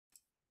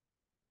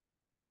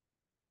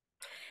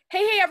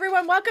Hey,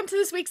 everyone. Welcome to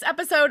this week's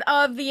episode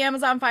of the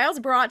Amazon Files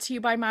brought to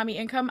you by Mommy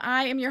Income.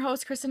 I am your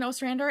host, Kristen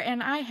Ostrander,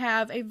 and I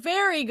have a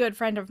very good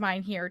friend of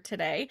mine here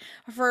today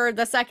for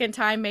the second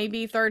time,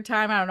 maybe third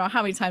time. I don't know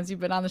how many times you've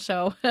been on the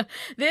show.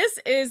 This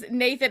is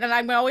Nathan, and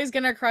I'm always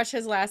going to crush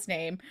his last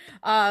name.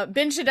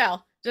 Ben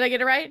Shadell. Did I get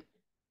it right?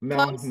 No,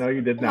 Close? no,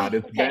 you did Oh, not.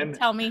 It's okay. Ben.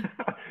 Tell me.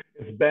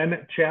 It's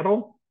Ben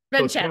Chattel.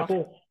 Ben So Channel.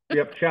 Chapel.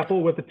 Yep,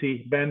 Chapel with a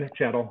T. Ben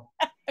Chattel.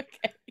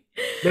 Okay.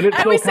 But it's I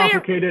so always say it.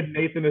 complicated.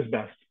 Nathan is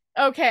best.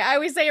 Okay, I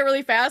always say it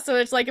really fast, so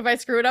it's like if I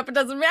screw it up, it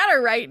doesn't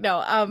matter, right? No,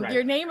 Right.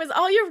 your name is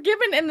all you're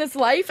given in this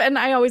life, and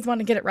I always want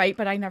to get it right,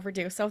 but I never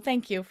do. So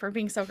thank you for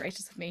being so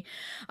gracious with me.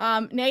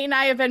 Nate and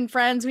I have been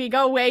friends. We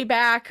go way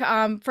back.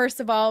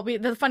 First of all,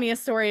 the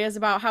funniest story is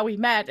about how we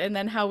met and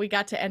then how we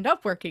got to end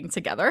up working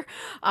together.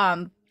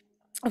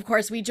 Of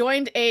course, we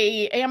joined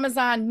a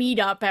Amazon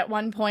meetup at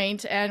one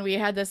point, and we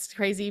had this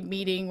crazy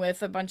meeting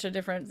with a bunch of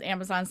different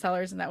Amazon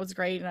sellers, and that was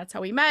great, and that's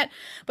how we met.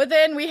 But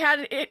then we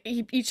had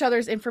each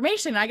other's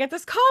information. I get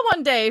this call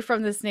one day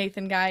from this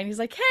Nathan guy, and he's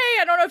like, "Hey,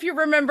 I don't know if you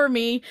remember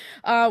me.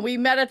 We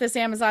met at this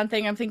Amazon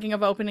thing. I'm thinking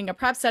of opening a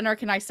prep center.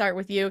 Can I start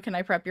with you? Can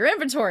I prep your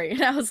inventory?"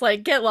 And I was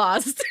like, "Get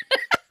lost."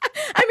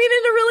 I mean,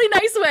 in a really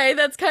nice way.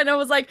 That's kind of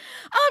was like,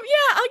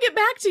 yeah, I'll get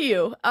back to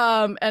you.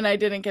 And I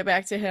didn't get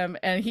back to him,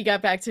 and he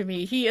got back to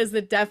me. He is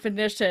the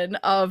definition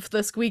of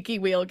the squeaky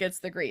wheel gets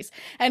the grease.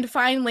 And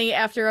finally,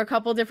 after a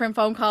couple different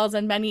phone calls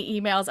and many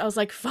emails, I was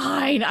like,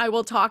 fine, I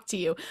will talk to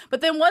you.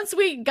 But then once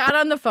we got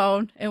on the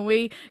phone and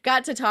we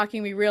got to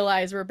talking, we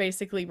realized we're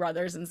basically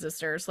brothers and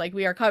sisters. Like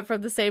we are cut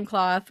from the same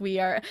cloth. We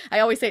are. I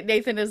always say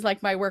Nathan is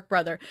like my work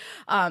brother.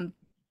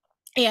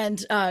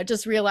 And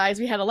just realized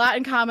we had a lot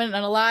in common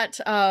and a lot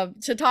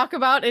to talk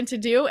about and to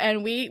do,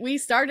 and we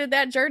started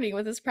that journey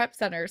with this prep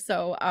center.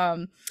 So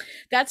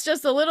that's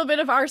just a little bit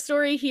of our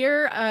story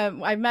here.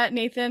 I met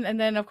Nathan, and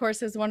then of course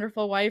his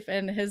wonderful wife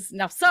and his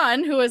now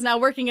son, who is now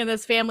working in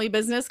this family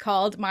business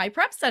called My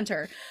Prep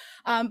Center.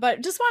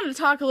 But just wanted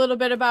to talk a little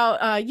bit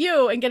about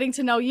you and getting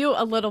to know you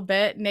a little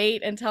bit,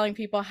 Nate, and telling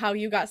people how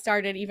you got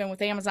started even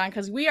with Amazon,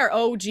 because we are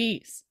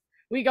OGs.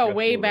 We go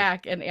way Absolutely.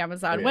 back in Oh,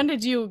 Amazon. yeah. When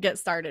did you get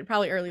started?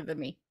 Probably earlier than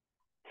me.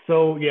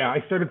 So, yeah,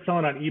 I started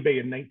selling on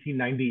eBay in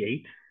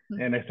 1998, Hmm.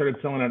 and I started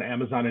selling on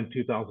Amazon in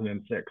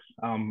 2006.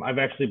 I've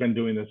actually been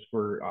doing this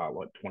for,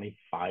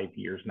 25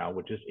 years now,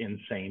 which is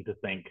insane to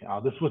think.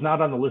 This was not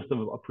on the list of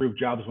approved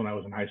jobs when I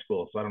was in high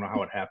school, so I don't know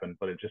how it happened,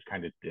 but it just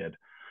kind of did.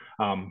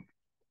 Um,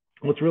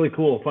 what's really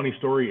cool, a funny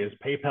story is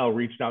PayPal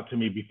reached out to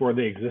me before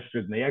they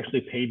existed, and they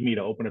actually paid me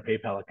to open a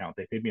PayPal account.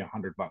 They paid me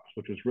 $100,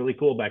 which was really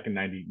cool back in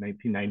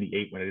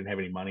 1998 when I didn't have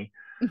any money.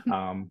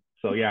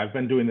 So yeah, I've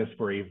been doing this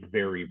for a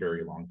very,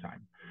 very long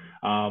time.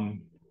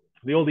 Um,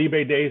 the old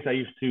eBay days, I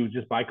used to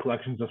just buy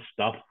collections of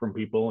stuff from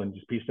people and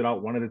just piece it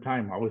out one at a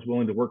time. I was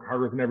willing to work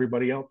harder than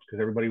everybody else because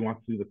everybody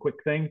wants to do the quick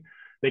thing.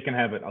 They can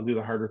have it. I'll do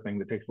the harder thing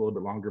that takes a little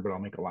bit longer, but I'll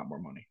make a lot more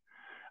money.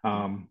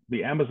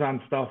 The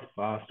Amazon stuff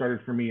started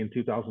for me in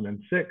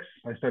 2006.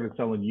 I started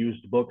selling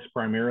used books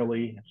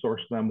primarily,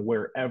 sourced them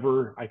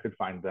wherever I could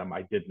find them.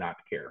 I did not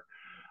care.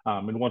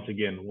 And once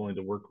again, willing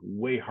to work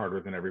way harder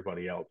than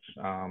everybody else.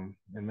 And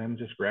then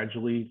just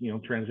gradually,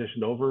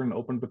 transitioned over and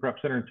opened the prep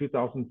center in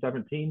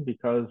 2017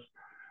 because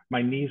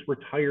my knees were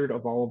tired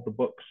of all of the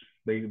books.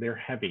 They're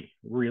heavy,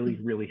 really,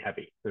 really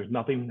heavy. There's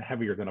nothing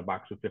heavier than a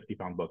box of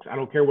 50-pound books. I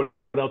don't care what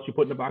else you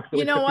put in a box that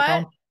You weighs know 50 what?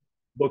 pounds.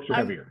 Books are I'm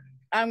heavier.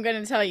 I'm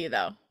gonna tell you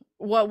though.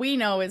 What we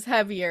know is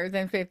heavier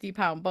than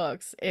 50-pound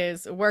books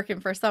is working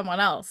for someone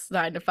else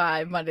 9 to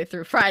 5, Monday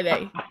through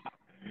Friday.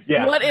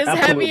 Yeah, What is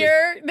absolutely.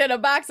 heavier than a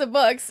box of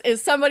books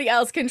is somebody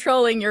else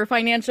controlling your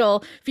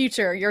financial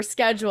future, your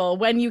schedule,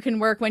 when you can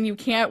work, when you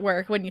can't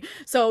work,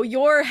 so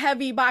your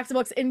heavy box of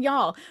books, and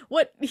y'all,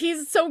 what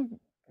he's so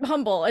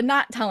humble and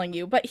not telling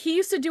you, but he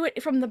used to do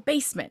it from the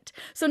basement.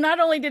 So not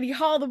only did he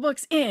haul the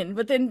books in,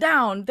 but then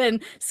down,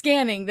 then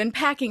scanning, then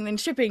packing, then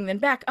shipping, then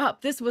back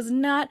up. This was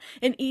not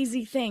an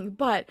easy thing,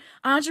 but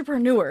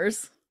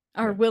entrepreneurs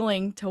are Yeah,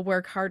 willing to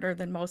work harder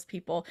than most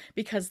people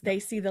because yeah, they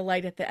see the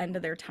light at the end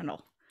of their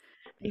tunnel.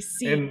 They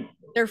see and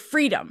their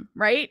freedom,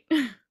 right?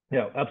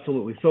 yeah,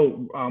 absolutely.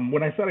 So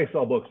when I said I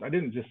sell books, I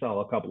didn't just sell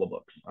a couple of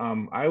books.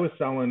 I was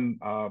selling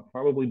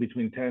probably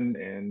between 10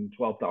 and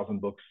 12,000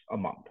 books a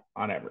month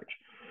on average.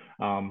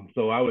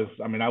 So I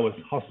was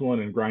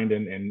hustling and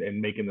grinding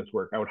and making this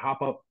work. I would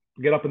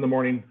get up in the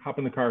morning, hop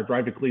in the car,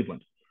 drive to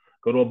Cleveland,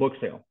 go to a book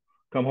sale,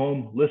 come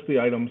home, list the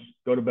items,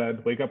 go to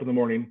bed, wake up in the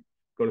morning,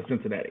 go to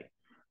Cincinnati.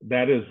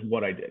 That is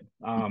what I did.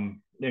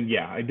 And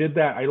yeah, I did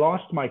that. I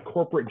lost my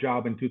corporate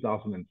job in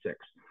 2006.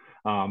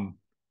 Um,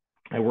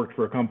 I worked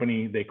for a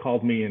company. They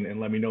called me and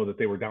let me know that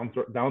they were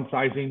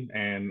downsizing,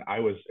 and I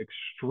was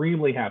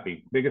extremely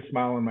happy. Biggest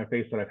smile on my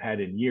face that I've had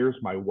in years.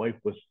 My wife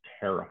was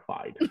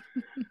terrified,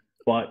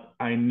 but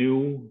I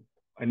knew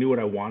what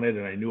I wanted,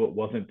 and I knew it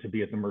wasn't to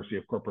be at the mercy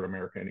of corporate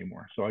America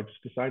anymore. So I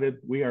just decided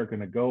we are going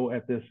to go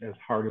at this as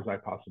hard as I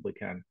possibly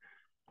can.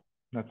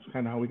 That's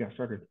kind of how we got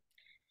started.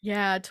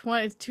 Yeah,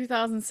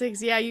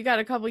 2006. Yeah, you got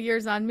a couple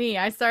years on me.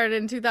 I started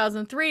in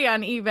 2003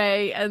 on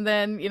eBay, and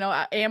then,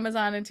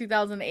 Amazon in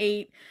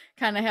 2008,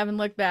 kind of haven't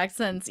looked back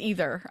since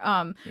either.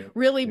 Yep.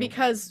 Really, Yep.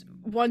 because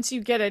once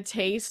you get a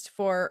taste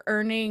for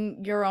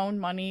earning your own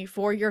money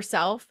for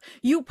yourself,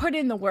 you put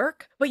in the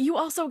work, but you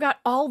also got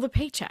all the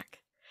paycheck.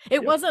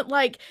 It Yep. wasn't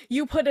like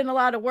you put in a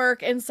lot of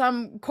work and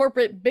some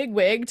corporate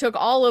bigwig took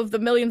all of the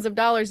millions of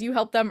dollars you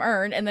helped them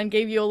earn and then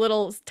gave you a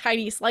little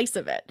tiny slice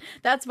of it.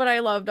 That's what I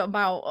loved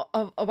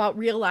about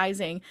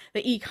realizing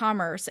the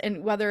e-commerce,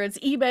 and whether it's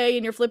eBay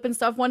and you're flipping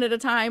stuff one at a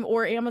time,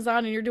 or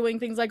Amazon and you're doing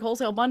things like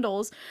wholesale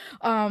bundles.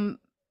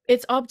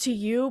 It's up to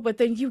you, but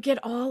then you get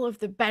all of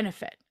the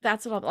benefit.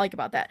 That's what I like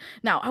about that.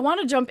 Now, I want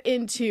to jump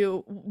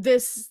into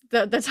this.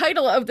 The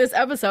title of this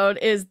episode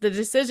is "The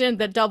Decision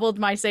That Doubled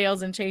My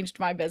Sales and Changed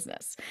My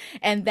Business."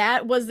 And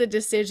that was the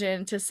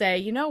decision to say,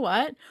 you know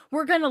what?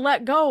 We're going to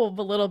let go of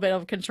a little bit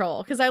of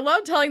control. Because I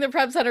love telling the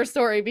Prep Center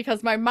story,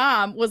 because my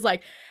mom was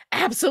like,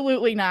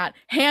 absolutely not.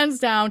 Hands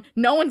down,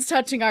 no one's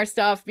touching our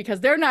stuff because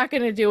they're not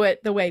going to do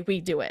it the way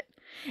we do it.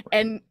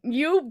 And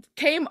you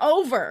came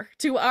over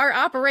to our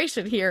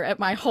operation here at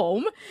my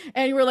home,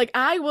 and you were like,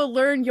 I will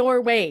learn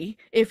your way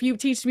if you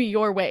teach me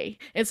your way.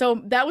 And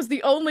so that was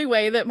the only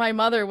way that my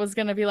mother was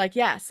going to be like,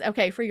 yes.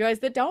 Okay, for you guys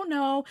that don't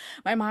know,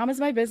 my mom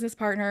is my business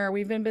partner.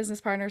 We've been business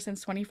partners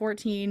since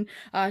 2014.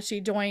 She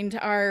joined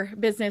our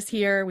business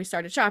here. We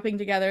started shopping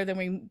together. Then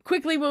we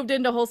quickly moved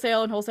into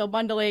wholesale and wholesale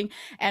bundling,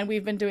 and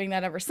we've been doing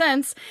that ever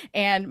since.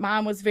 And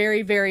mom was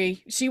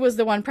she was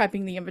the one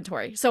prepping the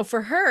inventory. So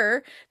for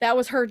her, that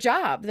was her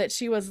job that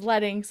she was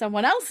letting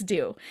someone else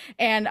do.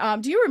 And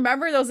do you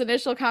remember those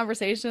initial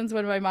conversations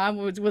when my mom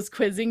was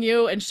quizzing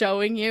you and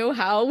showing you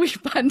how we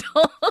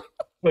bundle?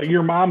 But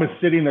your mom is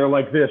sitting there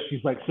like this.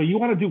 She's like, "So you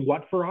want to do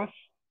what for us?"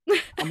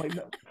 I'm like,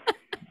 "No,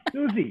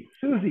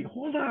 Susie,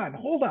 hold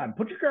on.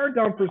 Put your guard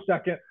down for a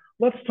second.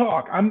 Let's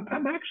talk. I'm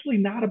actually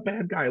not a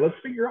bad guy. Let's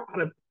figure out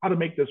how to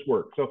make this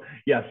work." So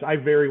yes, I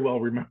very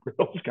well remember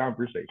those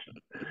conversations.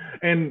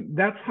 And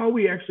that's how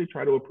we actually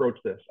try to approach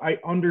this. I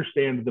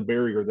understand the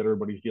barrier that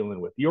everybody's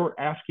dealing with. You're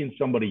asking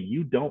somebody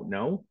you don't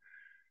know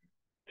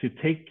to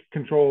take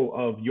control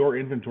of your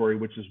inventory,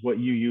 which is what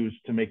you use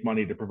to make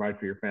money to provide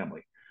for your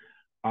family.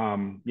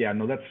 Yeah,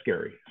 no, that's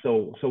scary.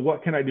 So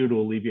what can I do to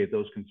alleviate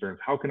those concerns?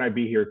 How can I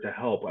be here to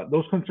help?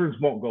 Those concerns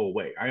won't go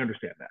away. I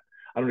understand that.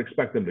 I don't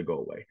expect them to go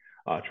away.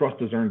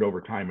 Trust is earned over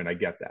time, and I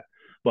get that.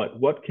 But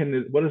what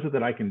is it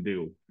that I can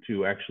do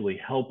to actually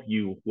help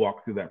you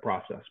walk through that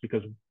process?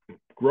 Because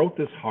growth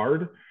is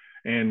hard,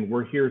 and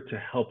we're here to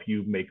help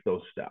you make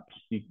those steps.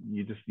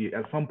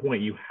 At some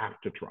point you have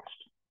to trust.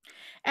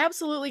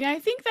 Absolutely. And I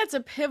think that's a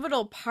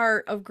pivotal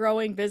part of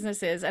growing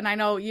businesses. And I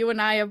know you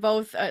and I have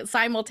both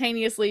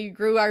simultaneously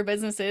grew our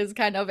businesses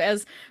kind of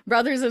as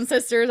brothers and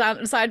sisters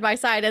on side by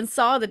side, and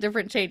saw the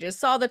different changes,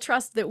 saw the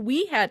trust that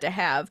we had to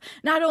have,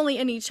 not only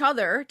in each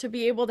other to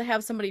be able to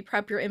have somebody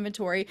prep your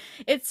inventory.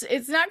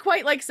 It's not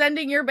quite like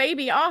sending your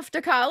baby off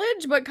to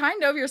college, but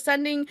kind of you're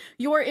sending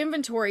your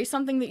inventory,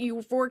 something that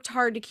you've worked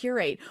hard to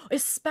curate,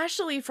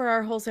 especially for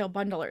our wholesale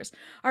bundlers.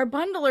 Our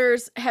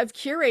bundlers have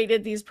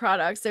curated these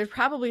products. There's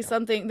probably Yeah.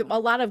 something, a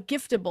lot of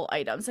giftable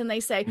items, and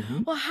they say,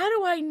 Mm-hmm. well, how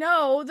do I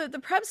know that the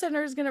prep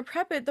center is going to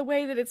prep it the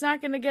way that it's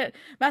not going to get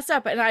messed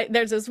up? And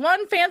there's this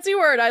one fancy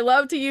word I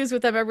love to use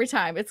with them every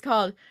time. It's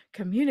called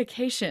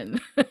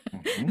communication.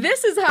 Mm-hmm.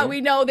 This is how Yeah.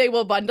 we know they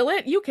will bundle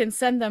it. You can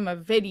send them a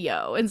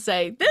video and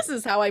say, this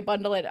is how I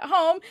bundle it at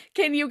home.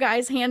 Can you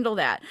guys handle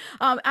that?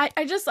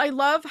 I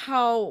love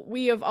how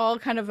we have all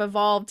kind of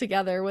evolved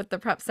together with the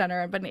prep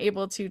center and been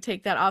able to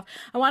take that off.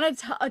 I want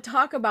to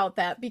talk about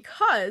that,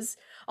 because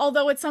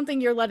although it's something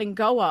you're letting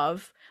go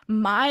of,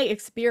 my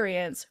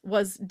experience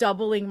was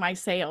doubling my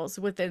sales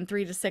within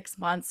 3 to 6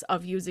 months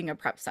of using a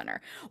prep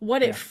center.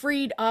 What it Yeah.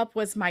 freed up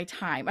was my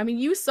time. I mean,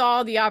 you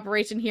saw the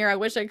operation here. I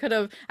wish I could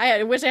have,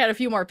 I wish I had a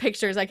few more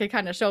pictures. I could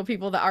kind of show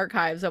people the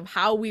archives of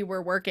how we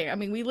were working. I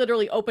mean, we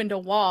literally opened a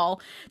wall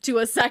to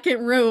a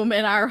second room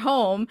in our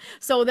home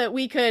so that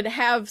we could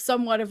have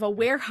somewhat of a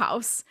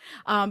warehouse,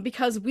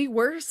 because we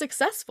were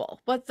successful.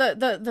 But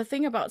the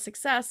thing about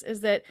success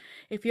is that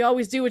if you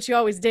always do what you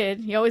always did,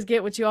 you always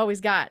get what you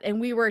always got.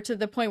 And we were to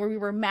the point where we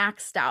were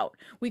maxed out.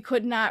 We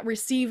could not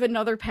receive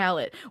another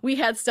pallet. We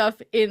had stuff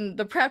in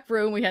the prep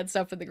room. We had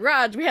stuff in the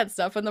garage. We had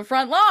stuff in the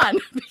front lawn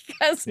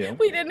because Yeah.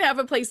 we didn't have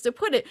a place to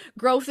put it.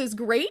 Growth is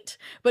great,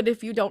 but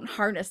if you don't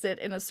harness it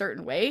in a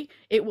certain way,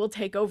 it will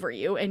take over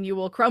you and you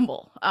will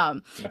crumble.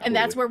 And that's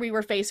Absolutely. where we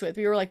were faced with.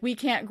 We were like, we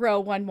can't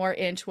grow one more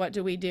inch. What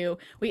do? We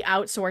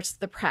outsourced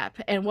the prep.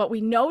 And what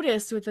we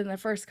noticed within the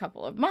first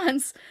couple of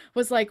months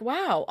was like,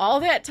 wow, all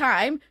that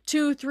time,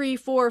 2, 3,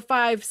 4,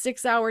 5,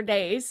 6 hour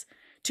days,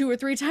 2 or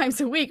 3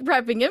 times a week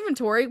prepping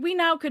inventory, we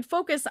now could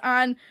focus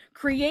on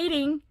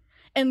creating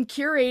and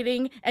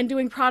curating and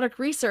doing product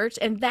research.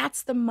 And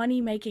that's the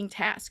money making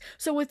task.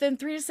 So within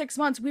 3 to 6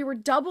 months, we were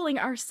doubling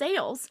our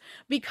sales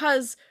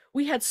because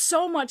we had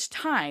so much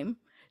time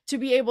to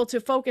be able to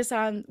focus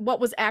on what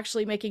was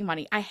actually making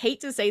money. I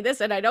hate to say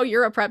this, and I know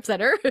you're a prep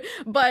center,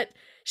 but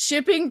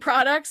Shipping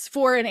products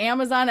for an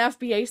Amazon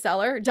FBA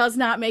seller does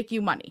not make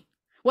you money.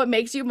 What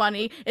makes you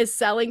money is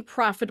selling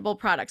profitable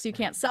products. You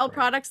can't sell Right.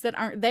 products that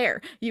aren't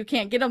there. You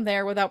can't get them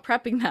there without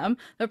prepping them.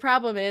 The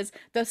problem is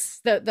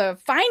the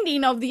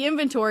finding of the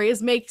inventory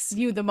is makes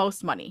you the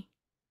most money.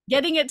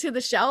 Getting it to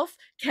the shelf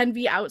can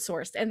be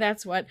outsourced, and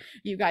that's what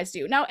you guys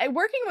do. Now,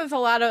 working with a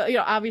lot of,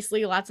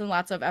 obviously lots and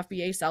lots of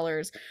FBA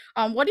sellers,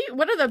 what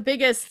are the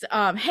biggest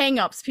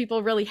hangups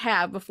people really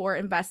have before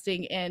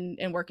investing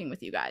in working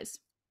with you guys?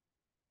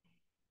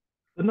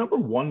 The number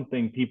one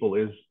thing people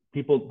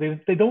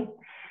they don't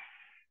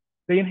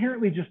they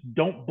inherently just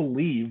don't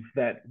believe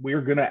that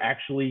we're going to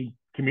actually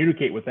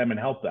communicate with them and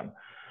help them.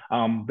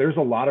 There's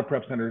a lot of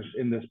prep centers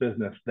in this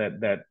business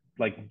that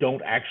like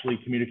don't actually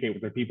communicate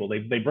with their people.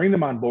 They bring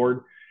them on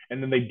board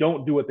and then they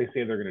don't do what they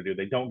say they're going to do.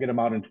 They don't get them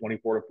out in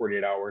 24 to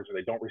 48 hours, or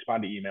they don't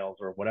respond to emails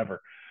or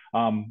whatever.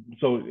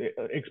 So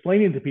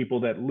explaining to people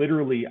that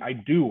literally I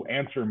do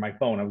answer my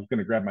phone. I was going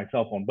to grab my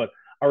cell phone, but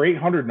our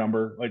 800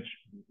 number, which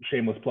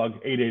shameless plug,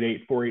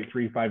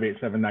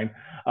 888-483-5879,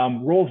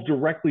 rolls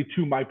directly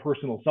to my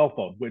personal cell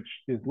phone, which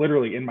is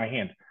literally in my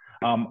hand.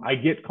 I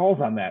get calls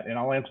on that, and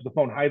I'll answer the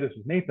phone. Hi, this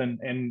is Nathan,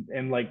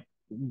 and like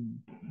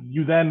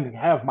you then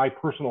have my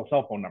personal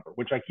cell phone number,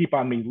 which I keep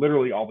on me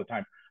literally all the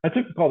time. I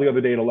took the call the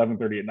other day at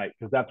 11:30 at night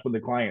because that's when the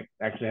client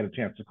actually had a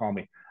chance to call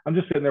me. I'm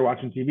just sitting there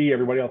watching TV.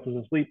 Everybody else is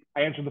asleep.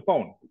 I answer the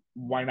phone.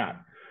 Why not?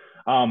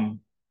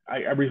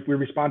 We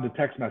respond to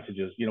text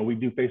messages. We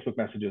do Facebook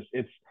messages.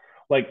 It's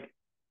like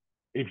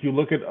if you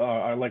look at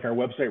like our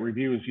website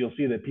reviews, you'll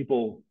see that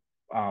people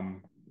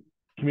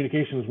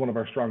communication is one of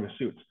our strongest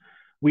suits.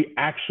 We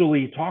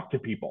actually talk to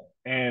people,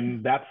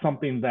 and that's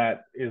something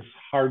that is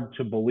hard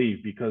to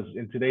believe because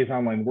in today's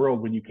online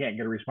world, when you can't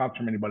get a response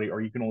from anybody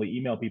or you can only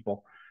email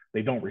people,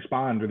 they don't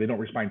respond or they don't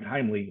respond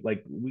timely.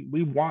 Like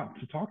we want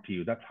to talk to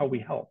you. That's how we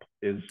help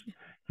is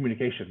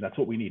communication. That's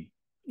what we need.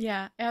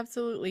 Yeah,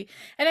 absolutely.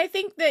 And I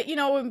think that,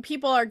 when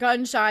people are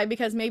gun shy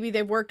because maybe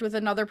they've worked with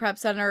another prep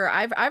center,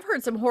 I've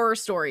heard some horror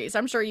stories.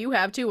 I'm sure you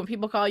have too, when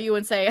people call you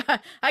and say,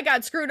 I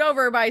got screwed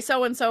over by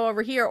so and so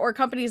over here, or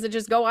companies that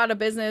just go out of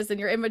business and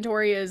your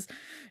inventory is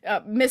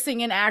missing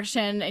in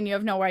action and you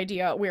have no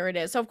idea where it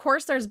is. So of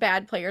course there's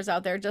bad players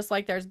out there, just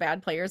like there's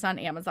bad players on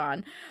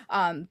Amazon.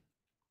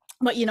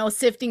 But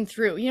sifting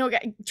through,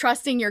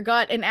 trusting your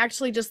gut and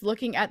actually just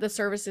looking at the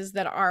services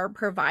that are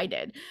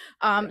provided.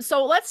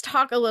 So let's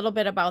talk a little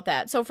bit about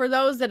that. So for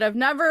those that have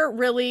never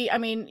really, I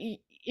mean,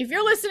 if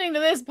you're listening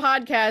to this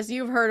podcast,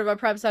 you've heard of a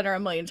prep center a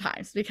million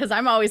times because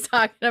I'm always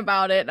talking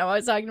about it and I'm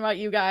always talking about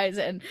you guys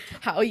and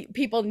how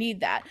people need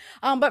that.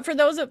 But for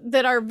those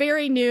that are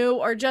very new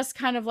or just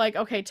kind of like,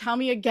 okay, tell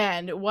me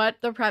again what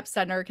the prep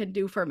center can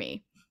do for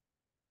me.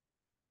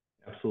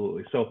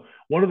 Absolutely. So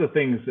one of the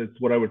things, it's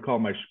what I would call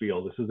my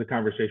spiel. This is a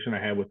conversation I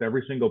have with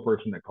every single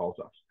person that calls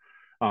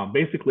us.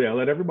 Basically, I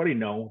let everybody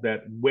know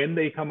that when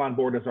they come on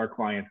board as our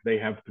client, they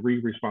have three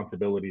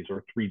responsibilities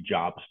or three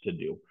jobs to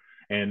do.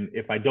 And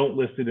if I don't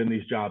list it in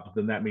these jobs,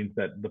 then that means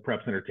that the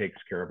prep center takes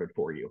care of it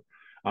for you.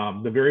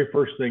 The very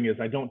first thing is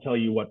I don't tell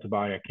you what to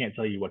buy. I can't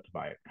tell you what to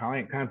buy.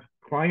 Client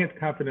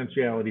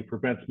confidentiality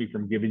prevents me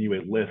from giving you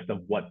a list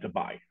of what to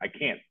buy. I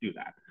can't do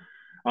that.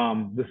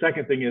 The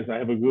second thing is I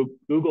have a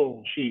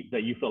Google sheet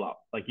that you fill out.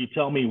 Like you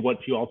tell me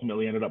what you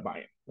ultimately ended up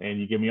buying and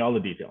you give me all the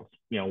details,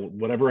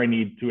 whatever I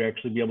need to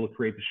actually be able to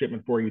create the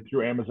shipment for you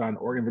through Amazon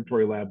or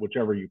Inventory Lab,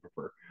 whichever you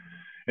prefer.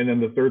 And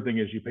then the third thing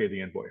is you pay the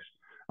invoice.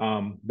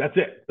 That's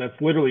it. That's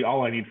literally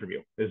all I need from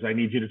you is I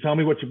need you to tell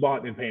me what you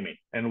bought and pay me.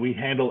 And we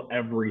handle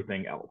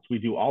everything else. We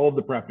do all of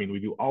the prepping. We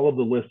do all of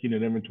the listing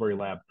and Inventory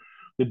Lab,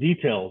 the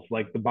details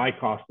like the buy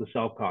cost, the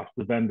sell cost,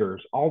 the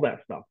vendors, all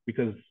that stuff,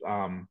 because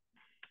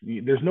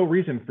there's no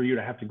reason for you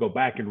to have to go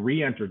back and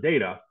re-enter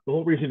data. The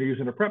whole reason you're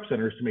using a prep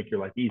center is to make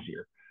your life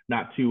easier,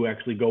 not to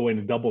actually go in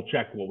and double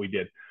check what we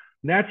did.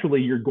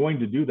 Naturally, you're going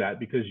to do that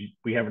because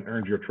we haven't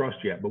earned your trust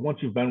yet. But once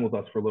you've been with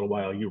us for a little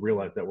while, you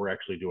realize that we're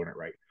actually doing it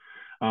right.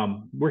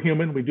 We're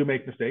human. We do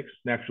make mistakes.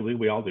 Naturally,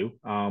 we all do.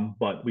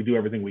 But we do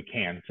everything we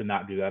can to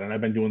not do that. And I've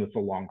been doing this a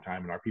long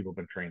time and our people have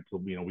been trained. So,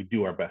 we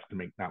do our best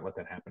to not let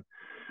that happen.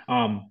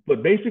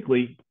 But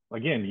basically,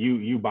 again,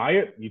 you buy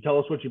it, you tell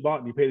us what you bought,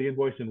 and you pay the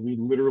invoice, and we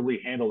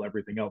literally handle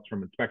everything else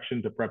from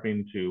inspection to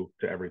prepping to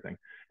everything.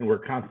 And we're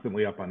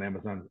constantly up on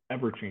Amazon's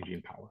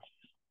ever-changing policies.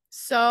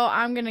 So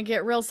I'm going to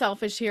get real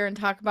selfish here and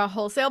talk about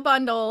wholesale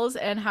bundles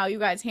and how you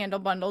guys handle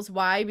bundles.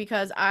 Why?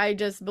 Because I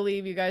just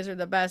believe you guys are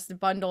the best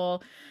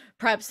bundle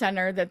prep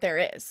center that there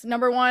is.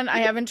 Number one, I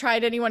haven't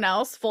tried anyone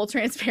else, full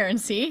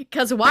transparency.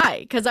 Because why?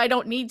 Because I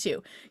don't need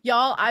to.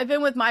 Y'all, I've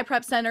been with my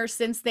prep center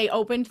since they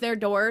opened their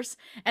doors,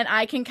 and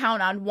I can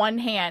count on one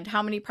hand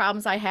how many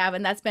problems I have,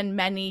 and that's been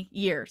many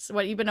years.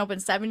 What, you've been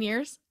open 7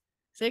 years?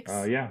 6?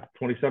 Yeah,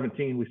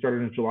 2017. We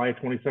started in July of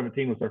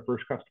 2017 was our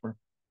first customer.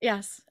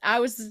 Yes, I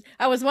was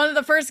one of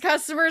the first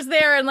customers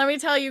there, and let me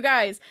tell you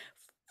guys,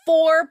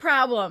 4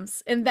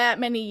 problems in that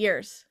many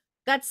years.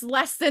 That's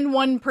less than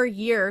 1 per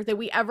year that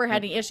we ever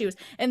had any issues,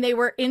 and they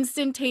were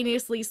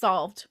instantaneously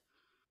solved.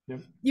 Yep.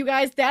 You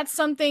guys, that's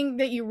something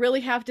that you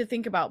really have to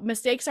think about.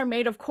 Mistakes are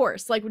made, of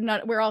course, like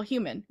we're all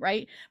human,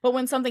 right? But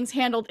when something's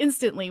handled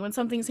instantly, when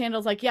something's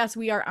handled like, yes,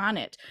 we are on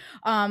it.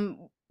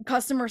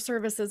 Customer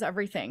service is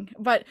everything.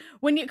 But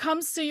when it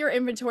comes to your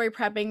inventory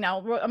prepping, now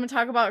I'm going to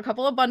talk about a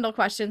couple of bundle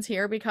questions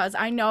here because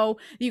I know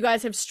you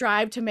guys have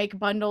strived to make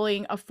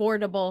bundling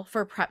affordable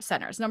for prep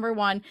centers. Number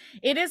one,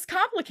 it is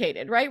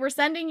complicated, right? We're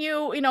sending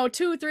you, you know,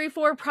 2, 3,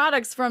 4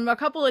 products from a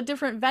couple of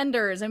different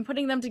vendors and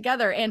putting them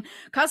together, and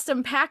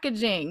custom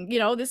packaging. You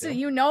know, this is, Yep.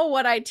 you know,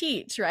 what I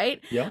teach, right?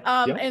 Yep.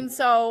 Yep. And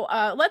so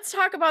let's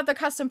talk about the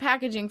custom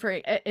packaging,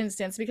 for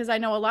instance, because I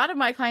know a lot of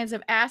my clients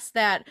have asked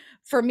that.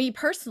 For me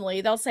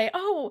personally, they'll say,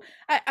 oh,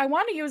 I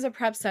want to use a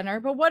prep center,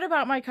 but what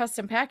about my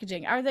custom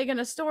packaging? Are they going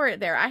to store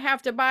it there? I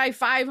have to buy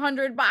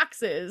 500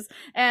 boxes.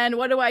 And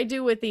what do I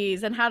do with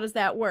these? And how does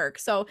that work?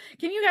 So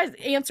can you guys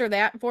answer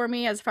that for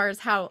me as far as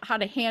how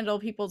to handle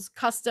people's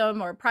custom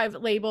or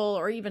private label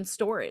or even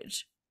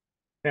storage?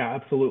 Yeah,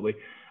 absolutely.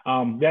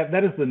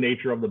 That is the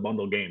nature of the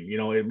bundle game. You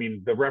know, I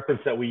mean, the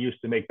reference that we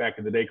used to make back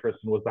in the day,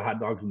 Kristen, was the hot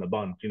dogs and the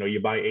buns. You know, you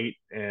buy eight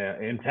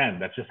and 10.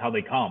 That's just how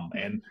they come.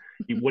 And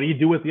what do you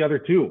do with the other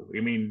two?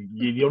 I mean,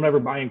 you'll never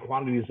buy in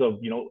quantities of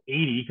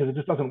 80 because it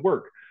just doesn't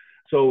work.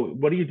 So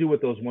what do you do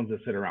with those ones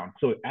that sit around?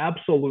 So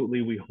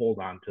absolutely, we hold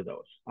on to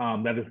those.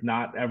 That has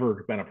not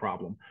ever been a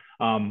problem.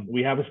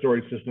 We have a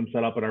storage system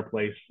set up at our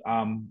place.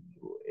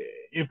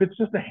 If it's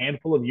just a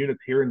handful of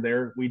units here and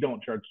there, we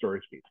don't charge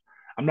storage fees.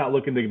 I'm not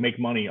looking to make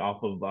money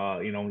off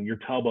of your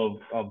tub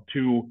of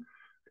two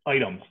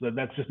items.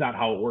 That's just not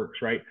how it works,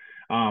 right?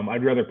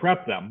 I'd rather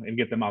prep them and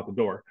get them out the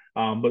door.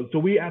 But so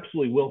we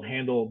absolutely will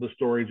handle the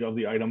storage of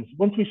the items.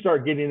 Once we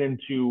start getting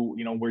into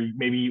where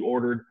maybe you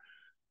ordered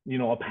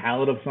a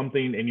pallet of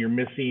something and you're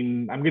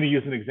missing. I'm going to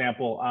use an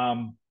example.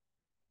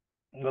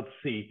 Let's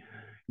see.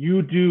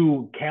 You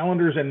do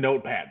calendars and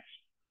notepads,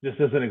 just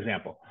as an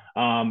example.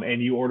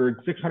 And you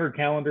ordered 600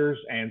 calendars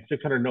and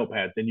 600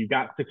 notepads, and you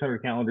got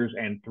 600 calendars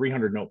and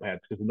 300 notepads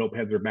because the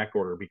notepads are back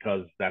order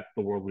because that's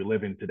the world we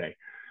live in today.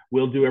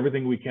 We'll do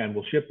everything we can.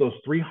 We'll ship those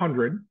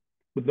 300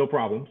 with no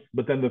problems,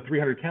 but then the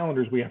 300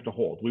 calendars we have to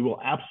hold. We will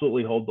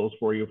absolutely hold those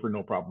for you for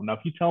no problem. Now, if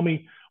you tell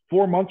me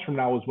 4 months from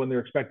now is when they're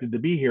expected to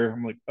be here,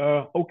 I'm like,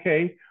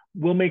 okay,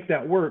 we'll make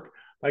that work.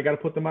 I got to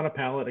put them on a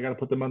pallet. I got to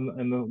put them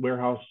in the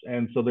warehouse.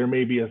 And so there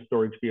may be a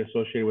storage fee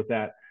associated with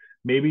that.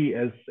 Maybe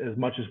as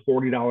much as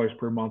 $40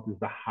 per month is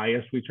the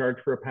highest we charge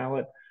for a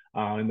pallet.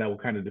 And that will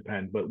kind of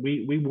depend. But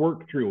we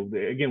work through,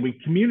 again, we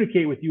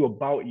communicate with you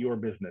about your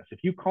business. If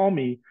you call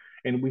me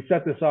and we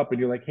set this up and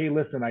you're like, hey,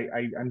 listen,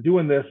 I'm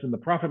doing this and the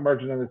profit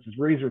margin on this is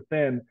razor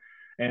thin.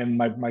 And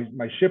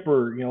my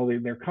shipper,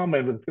 they're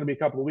coming, but it's going to be a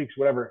couple of weeks,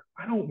 whatever.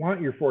 I don't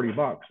want your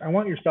 $40. I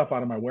want your stuff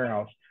out of my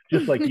warehouse,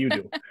 just like you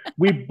do.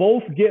 We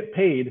both get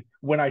paid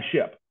when I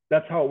ship.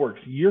 That's how it works.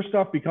 Your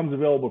stuff becomes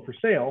available for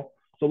sale.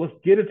 So let's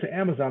get it to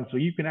Amazon so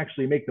you can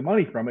actually make the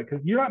money from it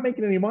because you're not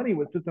making any money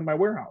when it sits in my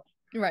warehouse.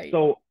 Right.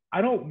 So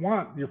I don't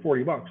want your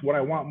 $40. What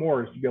I want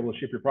more is to be able to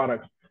ship your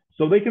products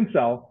so they can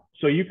sell,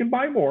 so you can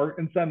buy more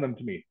and send them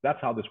to me. That's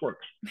how this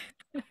works.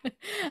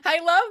 I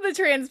love the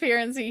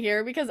transparency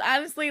here because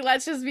honestly,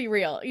 let's just be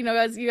real.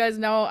 As you guys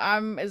know,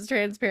 I'm as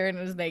transparent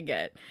as they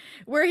get.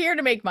 We're here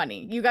to make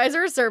money. You guys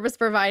are a service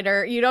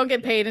provider. You don't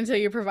get paid until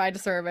you provide a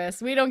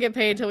service. We don't get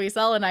paid until we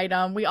sell an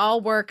item. We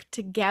all work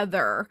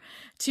together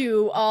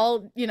to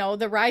all,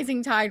 the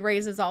rising tide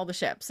raises all the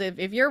ships.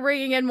 If you're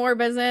bringing in more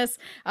business,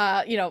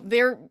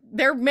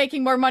 they're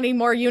making more money,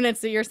 more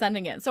units that you're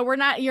sending in. So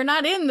you're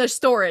not in the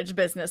storage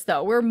business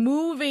though. We're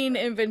moving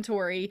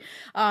inventory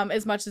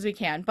as much as we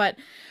can. But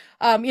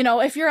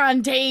if you're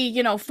on day,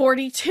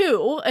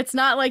 42, it's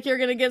not like you're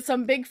going to get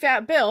some big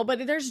fat bill,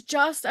 but there's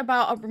just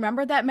about,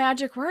 remember that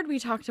magic word we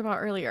talked about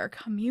earlier,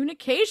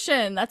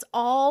 communication. That's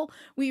all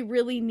we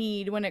really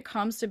need when it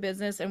comes to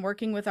business and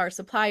working with our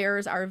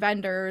suppliers, our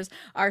vendors,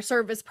 our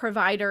service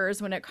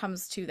providers when it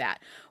comes to that.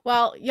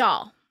 Well,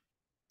 y'all,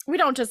 we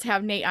don't just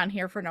have Nate on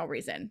here for no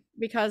reason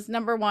because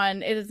number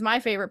one, it is my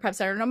favorite prep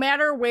center. No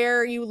matter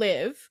where you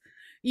live,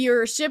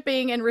 your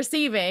shipping and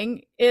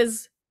receiving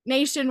is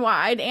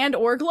nationwide and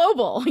or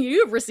global.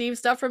 You've received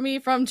stuff from me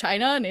from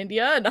China and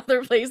India and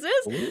other places,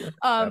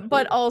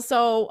 but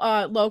also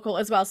local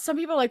as well. Some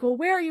people are like, well,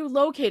 where are you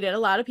located? A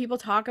lot of people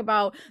talk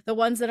about the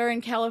ones that are in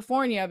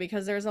California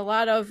because there's a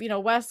lot of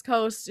West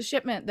Coast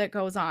shipment that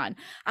goes on.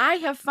 I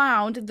have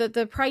found that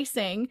the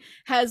pricing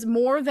has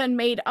more than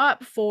made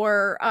up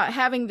for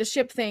having to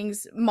ship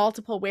things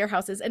multiple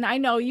warehouses. And I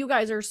know you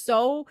guys are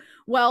so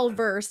well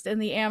versed in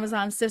the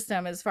Amazon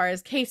system as far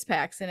as case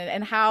packs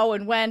and how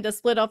and when to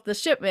split up the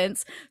shipments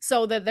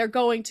so that they're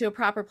going to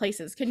proper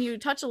places. Can you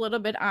touch a little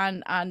bit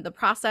on the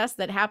process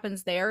that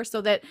happens there so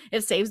that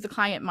it saves the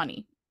client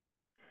money?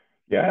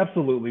 Yeah,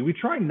 absolutely. We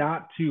try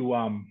not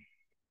to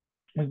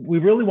we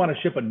really want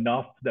to ship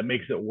enough that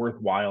makes it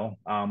worthwhile.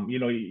 How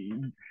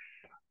do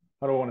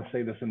I want to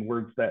say this in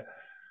words that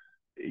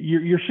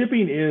your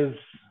shipping is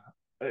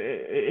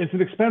it's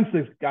an expense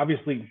that's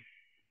obviously,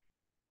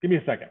 give me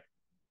a second,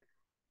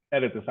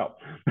 edit this out.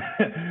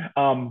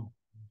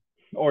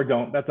 or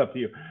don't. That's up to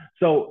you.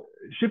 So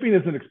shipping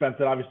is an expense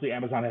that obviously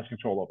Amazon has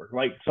control over,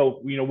 right?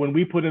 So, when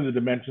we put in the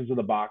dimensions of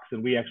the box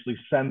and we actually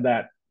send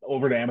that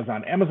over to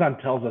Amazon, Amazon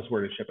tells us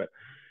where to ship it.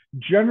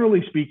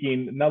 Generally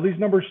speaking, now these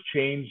numbers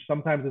change.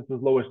 Sometimes it's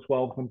as low as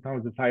 12,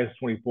 sometimes as high as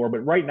 24, but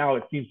right now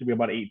it seems to be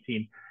about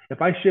 18.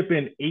 If I ship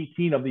in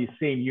 18 of these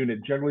same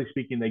units, generally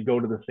speaking, they go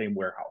to the same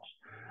warehouse.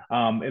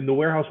 And the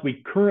warehouse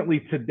we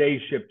currently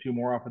today ship to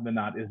more often than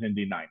not is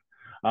Indy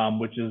 9,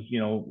 which is,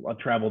 a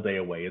travel day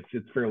away.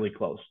 It's fairly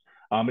close.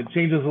 It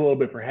changes a little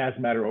bit for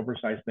hazmat or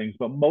oversized things,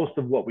 but most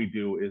of what we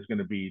do is going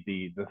to be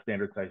the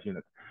standard size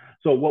units.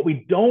 So what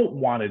we don't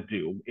want to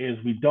do is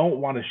we don't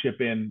want to ship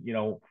in,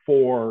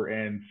 4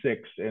 and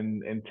 6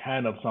 and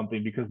 10 of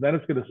something, because then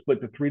it's going to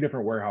split to 3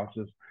 different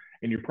warehouses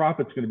and your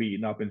profit's going to be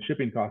eaten up in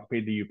shipping costs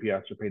paid to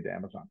UPS or paid to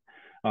Amazon.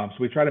 So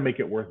we try to make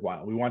it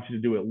worthwhile. We want you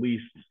to do at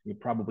least,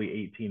 probably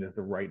 18 is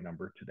the right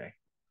number today.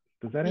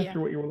 Does that Yeah. answer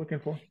what you were looking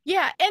for?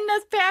 Yeah, and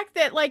the fact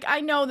that like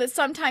I know that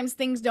sometimes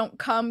things don't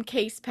come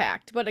case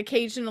packed, but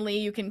occasionally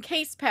you can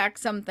case pack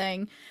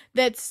something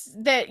that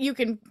you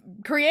can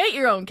create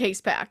your own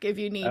case pack if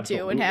you need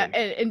to, and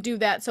Absolutely. and do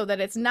that so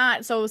that it's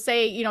not, so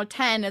say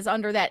 10 is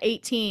under that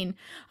 18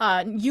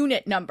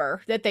 unit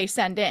number that they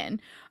send in.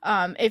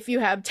 If you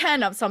have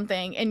 10 of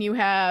something and you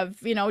have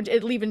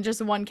even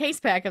just one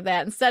case pack of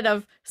that, instead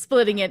of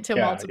splitting it to Yeah,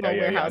 yeah, multiple yeah,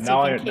 yeah. warehouse, you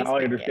can case Now I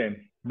pack it. understand.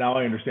 Now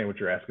I understand what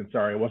you're asking.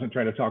 Sorry, I wasn't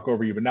trying to talk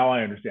over you, but now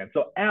I understand.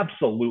 So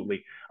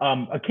absolutely,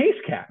 a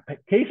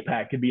case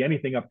pack could be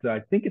anything up to, I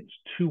think it's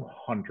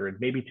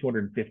 200, maybe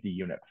 250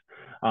 units.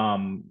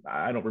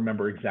 I don't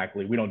remember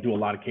exactly. We don't do a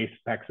lot of case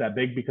packs that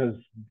big because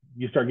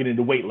you start getting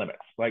into weight limits.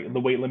 Like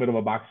the weight limit of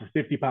a box is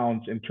 50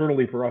 pounds.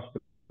 Internally for us, the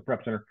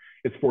prep center,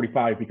 it's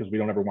 45 because we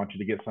don't ever want you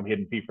to get some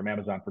hidden fee from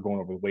Amazon for going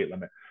over the weight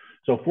limit.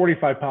 So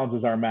 45 pounds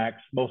is our max.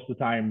 Most of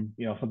the time,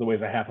 something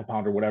weighs a half a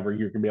pound or whatever,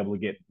 you're going to be able to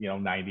get,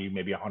 90,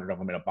 maybe 100 of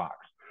them in a box.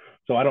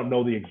 So I don't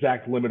know the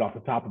exact limit off the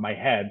top of my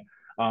head.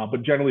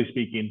 But generally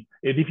speaking,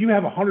 if you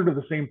have 100 of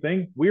the same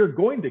thing, we are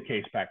going to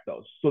case pack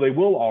those. So they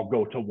will all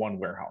go to one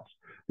warehouse.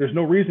 There's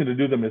no reason to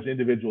do them as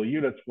individual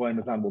units. Well,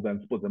 Amazon will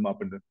then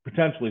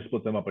potentially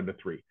split them up into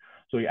 3.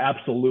 So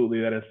absolutely,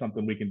 that is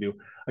something we can do.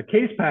 A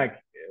case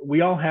pack,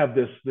 we all have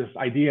this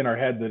idea in our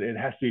head that it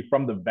has to be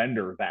from the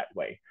vendor that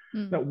way.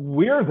 Mm. Now,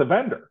 we're the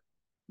vendor.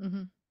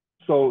 Mm-hmm.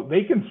 So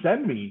they can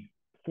send me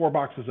 4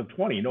 boxes of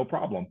 20, no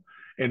problem.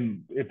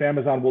 And if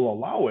Amazon will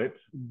allow it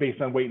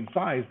based on weight and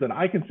size, then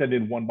I can send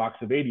in 1 box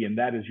of 80, and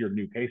that is your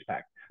new case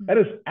pack. Mm. That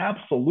is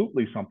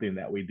absolutely something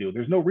that we do.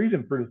 There's no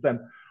reason for to send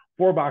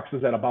 4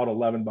 boxes at about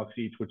 $11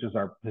 each, which is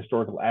our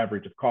historical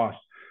average of cost.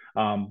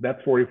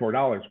 That's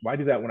 $44. Why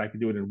do that when I can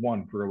do it in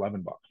 1 for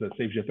 $11? That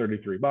saves you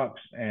 $33,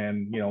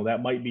 and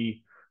that might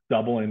be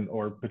double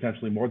or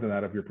potentially more than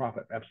that of your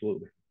profit.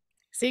 Absolutely.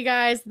 See,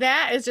 guys,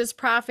 that is just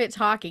profit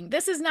talking.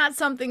 This is not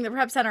something the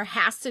Prep Center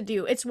has to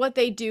do. It's what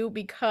they do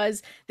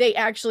because they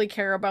actually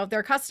care about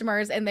their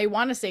customers and they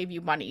want to save you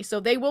money. So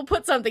they will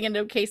put something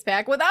into a case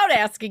pack without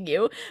asking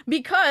you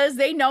because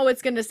they know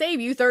it's going to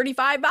save you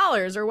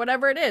 $35 or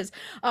whatever it is.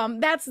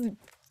 That's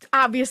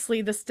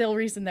obviously the still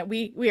reason that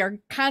we are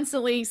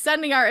constantly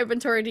sending our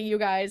inventory to you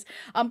guys.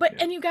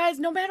 And you guys,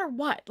 no matter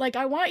what, like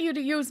I want you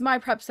to use my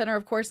Prep Center,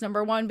 of course,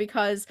 number one,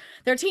 because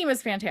their team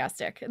is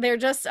fantastic. They're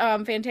just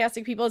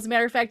fantastic people. As a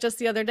matter of fact, just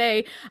the other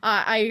day,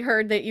 I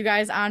heard that you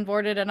guys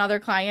onboarded another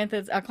client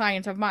that's a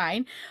client of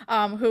mine,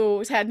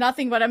 who's had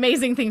nothing but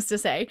amazing things to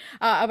say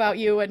about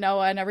you and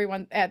Noah and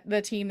everyone at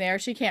the team there.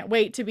 She can't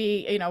wait to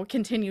be,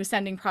 continue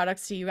sending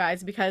products to you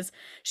guys because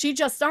she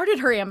just started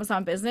her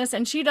Amazon business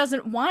and she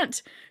doesn't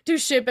want to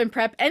ship and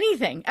prep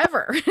anything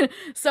ever.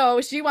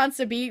 So she wants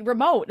to be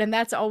remote. And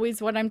that's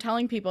always what I'm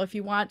telling people. If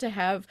you want to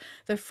have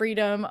the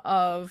freedom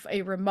of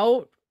a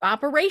remote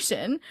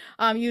operation,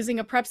 using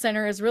a prep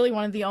center is really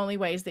one of the only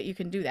ways that you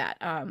can do that.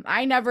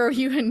 I never,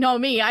 you know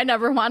me, I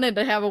never wanted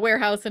to have a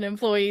warehouse and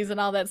employees and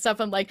all that stuff.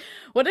 I'm like,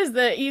 what is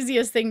the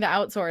easiest thing to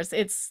outsource?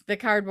 It's the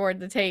cardboard,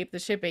 the tape, the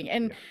shipping.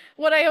 And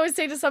what I always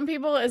say to some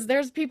people is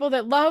there's people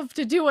that love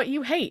to do what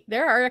you hate.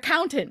 There are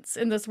accountants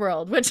in this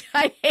world, which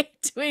I hate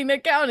doing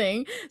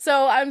accounting.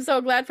 So I'm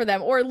so glad for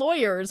them, or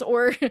lawyers,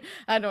 or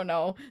I don't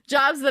know,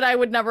 jobs that I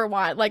would never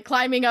want, like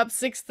climbing up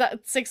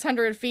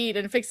 600 feet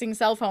and fixing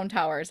cell phone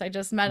towers. I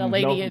just met a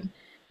lady No,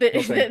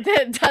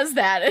 that does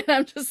that, and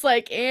I'm just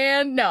like,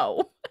 and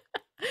no.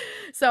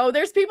 So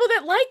there's people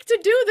that like to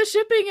do the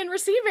shipping and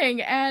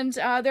receiving, and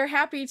they're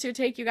happy to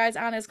take you guys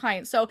on as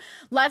clients. So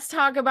let's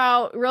talk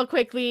about real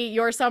quickly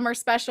your summer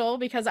special,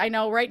 because I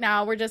know right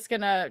now we're just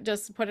gonna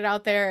just put it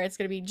out there. It's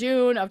gonna be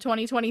June of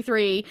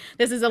 2023.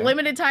 This is a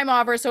limited time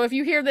offer. So if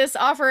you hear this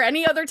offer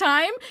any other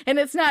time and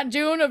it's not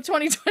June of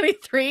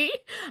 2023,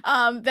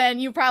 then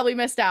you probably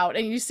missed out,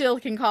 and you still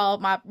can call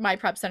my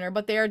prep center.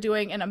 But they are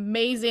doing an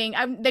amazing.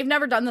 They've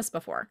never done this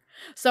before.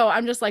 So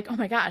I'm just like, oh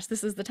my gosh,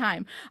 this is the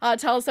time.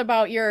 Tell us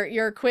about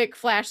your quick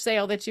flash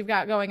sale that you've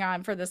got going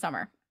on for the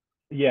summer.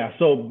 Yeah,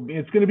 so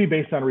it's going to be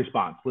based on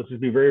response. Let's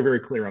just be very, very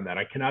clear on that.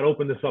 I cannot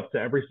open this up to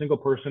every single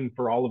person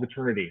for all of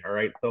eternity. All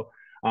right. So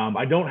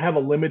I don't have a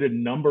limited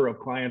number of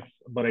clients,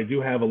 but I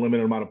do have a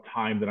limited amount of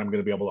time that I'm going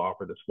to be able to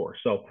offer this for.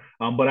 So,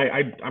 but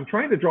I'm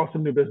trying to draw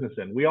some new business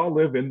in. We all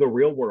live in the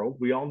real world.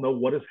 We all know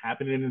what is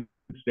happening in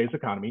today's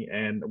economy,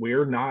 and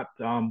we're not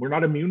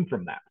immune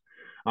from that.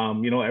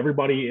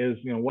 Everybody is,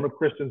 one of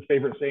Kristen's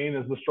favorite saying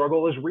is the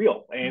struggle is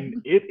real,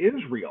 and it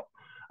is real.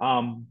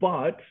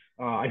 But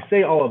I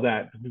say all of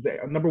that.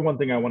 Number one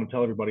thing I want to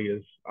tell everybody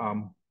is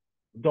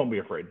don't be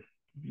afraid.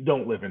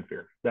 Don't live in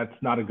fear. That's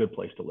not a good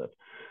place to live.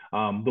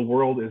 The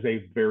world is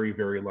a very,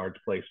 very large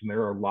place, and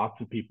there are lots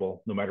of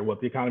people, no matter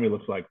what the economy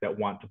looks like, that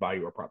want to buy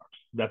your products.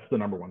 That's the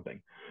number one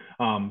thing.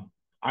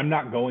 I'm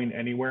not going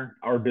anywhere.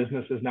 Our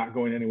business is not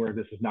going anywhere.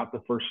 This is not the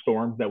first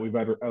storm that we've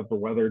ever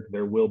weathered.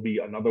 There will be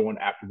another one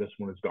after this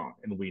one is gone,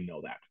 and we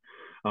know that.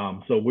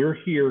 So we're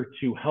here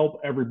to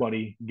help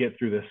everybody get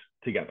through this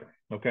together.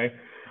 Okay.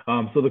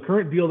 So the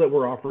current deal that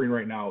we're offering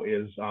right now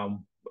is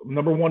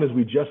number one is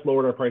we just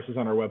lowered our prices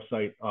on our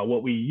website.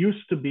 What we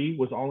used to be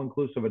was all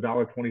inclusive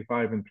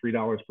 $1.25 and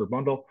 $3 per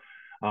bundle.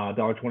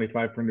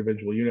 $1.25 per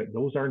individual unit.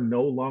 Those are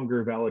no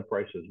longer valid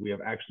prices. We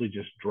have actually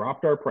just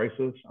dropped our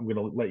prices. I'm going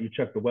to let you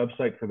check the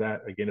website for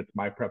that. Again, it's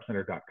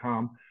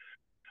myprepcenter.com.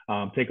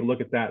 Take a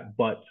look at that.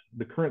 But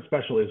the current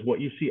special is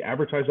what you see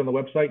advertised on the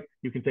website,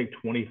 you can take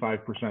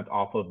 25%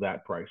 off of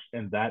that price.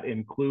 And that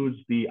includes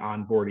the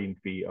onboarding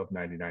fee of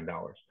 $99.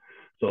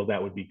 So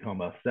that would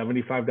become a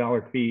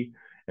 $75 fee.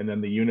 And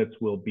then the units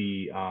will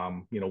be,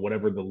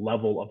 whatever the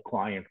level of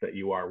client that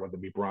you are, whether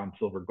it be bronze,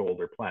 silver, gold,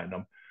 or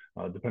platinum.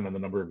 Depending on the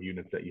number of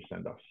units that you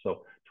send us.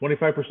 So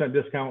 25%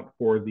 discount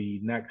for the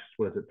next,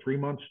 3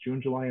 months,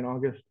 June, July, and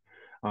August,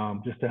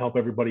 just to help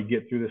everybody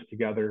get through this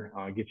together,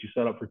 get you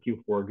set up for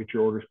Q4, get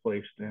your orders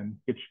placed, and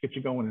get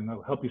you going, and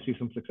that'll help you see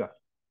some success.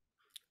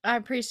 I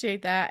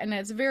appreciate that. And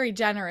it's very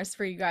generous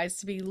for you guys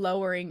to be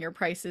lowering your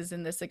prices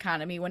in this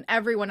economy when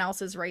everyone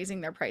else is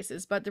raising their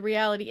prices. But the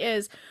reality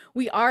is,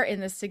 we are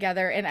in this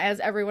together. And as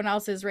everyone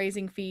else is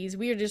raising fees,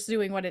 we are just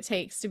doing what it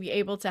takes to be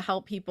able to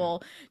help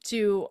people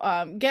to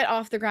get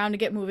off the ground, to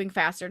get moving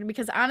faster.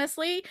 Because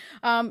honestly,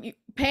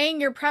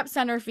 paying your prep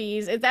center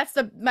fees, that's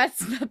the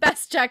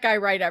best check I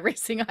write every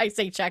single, I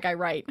say check I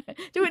write.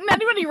 Do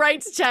anybody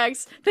writes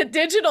checks, the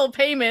digital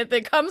payment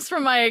that comes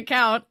from my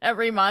account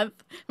every month,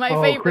 my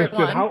favorite Kristen,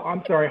 one.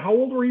 I'm sorry, how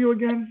old were you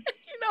again?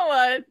 You know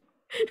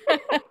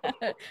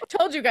what?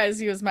 Told you guys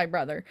he was my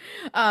brother.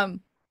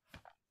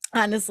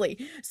 Honestly.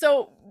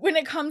 So when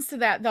it comes to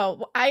that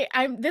though,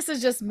 I'm this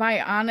is just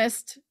my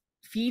honest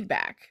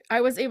feedback. I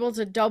was able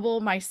to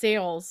double my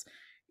sales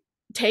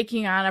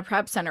taking on a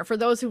prep center. For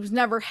those who's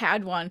never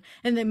had one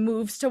and then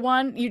moves to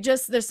one,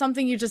 there's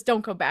something you just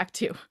don't go back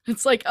to.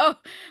 It's like, oh,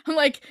 I'm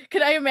like,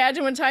 could I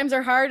imagine when times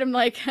are hard? I'm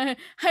like, I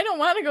don't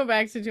want to go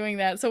back to doing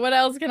that. So what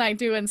else can I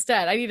do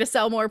instead? I need to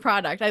sell more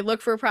product. I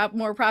look for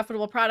more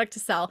profitable product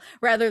to sell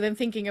rather than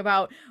thinking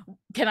about,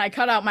 can I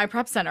cut out my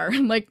prep center?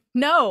 I'm like,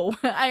 no,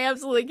 I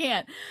absolutely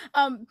can't.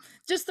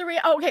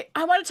 Okay,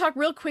 I want to talk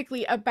real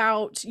quickly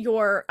about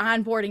your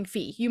onboarding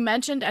fee. You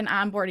mentioned an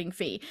onboarding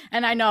fee,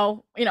 and I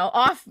know,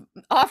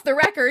 off the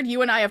record,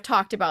 you and I have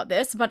talked about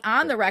this, but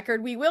on the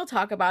record, we will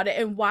talk about it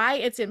and why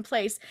it's in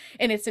place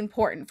and it's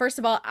important. First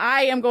of all,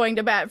 I am going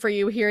to bat for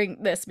you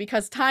hearing this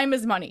because time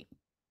is money.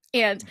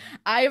 And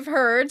I've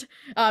heard,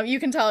 you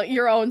can tell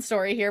your own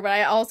story here, but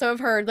I also have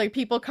heard like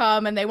people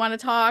come and they want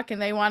to talk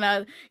and they want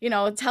to,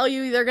 tell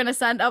you they're going to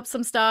send up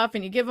some stuff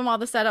and you give them all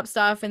the setup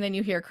stuff and then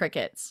you hear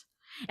crickets.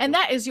 And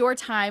that is your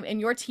time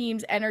and your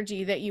team's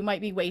energy that you might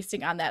be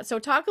wasting on that. So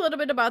talk a little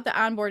bit about the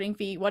onboarding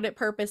fee, what its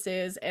purpose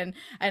is, and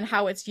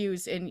how it's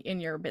used in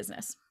your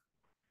business.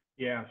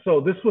 Yeah, so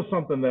this was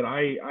something that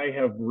I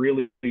have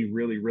really,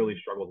 really, really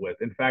struggled with.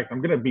 In fact, I'm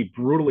going to be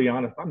brutally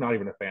honest. I'm not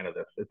even a fan of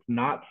this. It's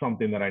not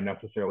something that I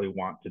necessarily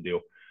want to do.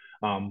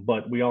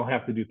 But we all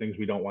have to do things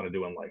we don't want to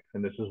do in life.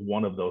 And this is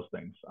one of those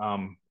things.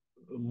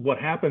 What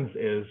happens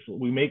is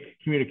we make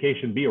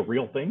communication be a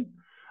real thing.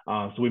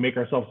 So we make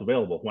ourselves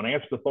available. When I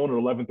answer the phone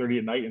at 11:30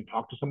 at night and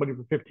talk to somebody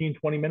for 15,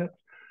 20 minutes,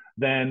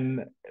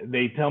 then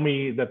they tell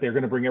me that they're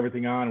going to bring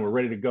everything on and we're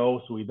ready to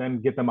go. So we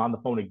then get them on the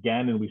phone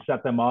again and we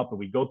set them up and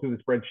we go through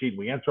the spreadsheet,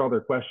 we answer all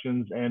their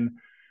questions. And,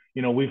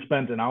 we've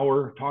spent an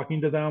hour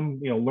talking to them,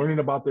 learning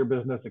about their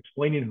business,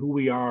 explaining who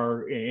we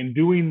are and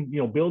doing,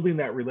 building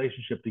that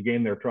relationship to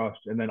gain their trust.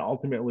 And then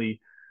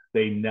ultimately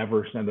they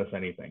never send us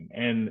anything.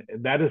 And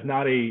that is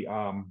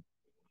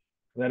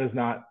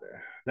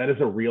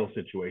a real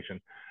situation.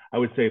 I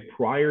would say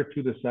prior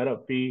to the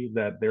setup fee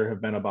that there have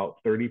been about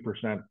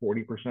 30%,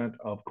 40%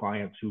 of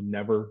clients who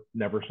never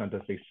sent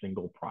us a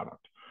single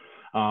product.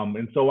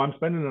 And so I'm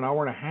spending an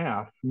hour and a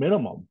half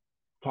minimum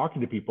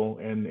talking to people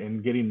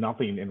and getting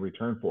nothing in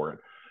return for it.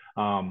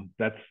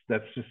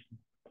 That's just,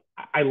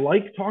 I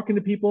like talking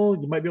to people.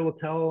 You might be able to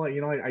tell,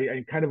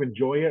 I kind of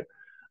enjoy it.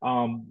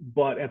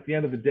 But at the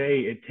end of the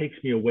day, it takes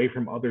me away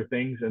from other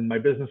things. And my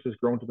business has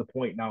grown to the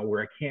point now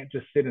where I can't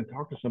just sit and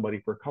talk to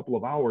somebody for a couple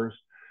of hours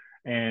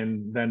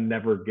and then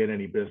never get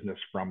any business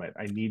from it.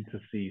 I need to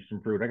see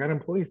some fruit. I got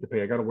employees to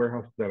pay. I got a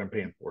warehouse that I'm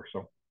paying for.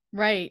 So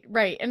Right,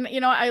 right. And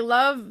I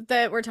love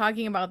that we're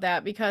talking about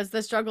that because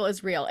the struggle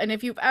is real. And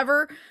if you've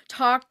ever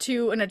talked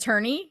to an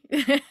attorney,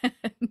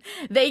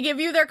 they give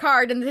you their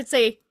card and they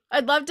say,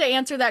 I'd love to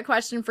answer that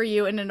question for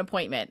you in an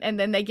appointment. And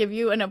then they give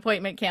you an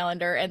appointment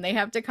calendar and they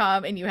have to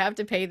come and you have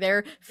to pay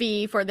their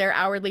fee for their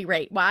hourly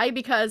rate. Why?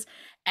 Because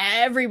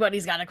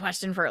everybody's got a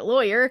question for a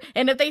lawyer.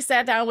 And if they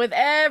sat down with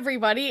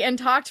everybody and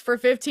talked for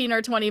 15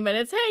 or 20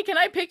 minutes, hey, can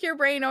I pick your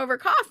brain over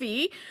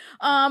coffee?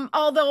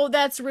 Although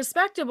that's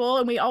respectable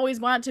and we always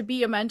want to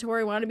be a mentor,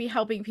 we want to be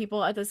helping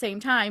people at the same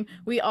time,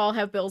 we all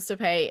have bills to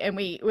pay. And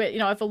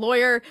if a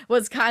lawyer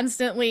was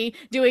constantly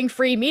doing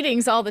free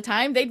meetings all the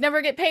time, they'd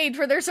never get paid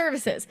for their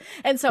services.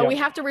 And so we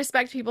Yep. have to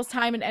respect people's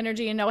time and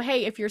energy and know,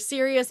 hey, if you're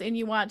serious and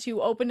you want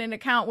to open an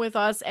account with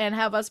us and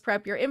have us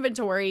prep your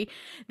inventory,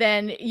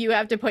 then you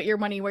have to put your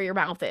money where your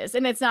mouth is.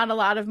 And it's not a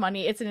lot of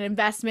money. It's an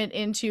investment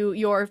into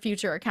your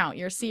future account.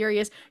 You're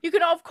serious. You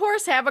can, of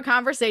course, have a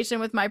conversation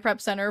with my prep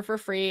center for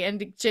free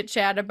and chit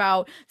chat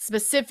about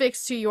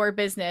specifics to your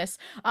business,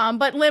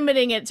 but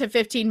limiting it to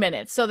 15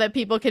 minutes so that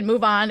people can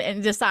move on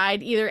and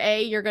decide either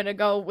A, you're going to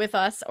go with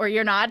us or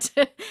you're not,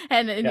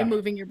 and you're Yeah.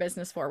 moving your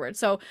business forward.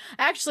 So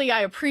actually,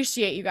 I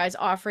appreciate you guys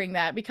offering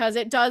that because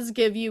it does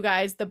give you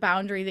guys the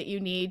boundary that you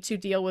need to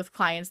deal with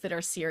clients that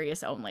are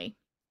serious only.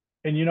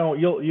 And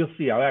you'll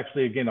see. I'll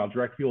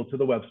direct people to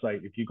the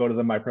website. If you go to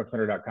the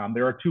myprepcenter.com,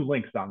 there are two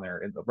links down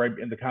there right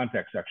in the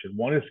contact section.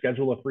 One is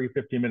schedule a free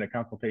 15-minute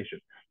consultation.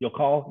 You'll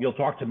call, you'll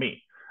talk to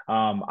me.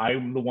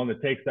 I'm the one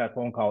that takes that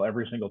phone call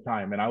every single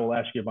time, and I will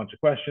ask you a bunch of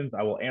questions.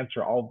 I will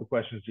answer all of the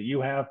questions that you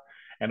have,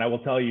 and I will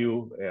tell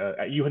you,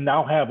 you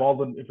now have all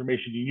the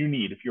information you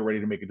need if you're ready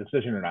to make a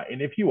decision or not.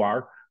 And if you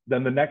are,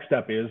 then the next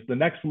step is the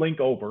next link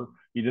over.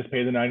 You just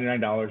pay the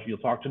 $99. You'll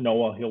talk to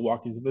Noah. He'll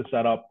walk you through the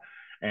setup,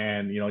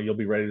 and you'll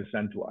be ready to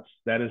send to us.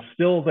 That is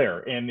still there.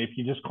 And if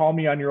you just call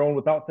me on your own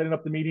without setting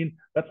up the meeting,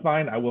 that's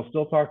fine. I will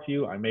still talk to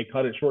you. I may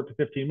cut it short to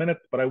 15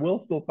 minutes, but I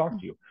will still talk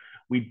to you.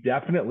 We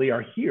definitely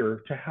are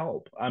here to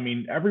help. I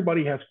mean,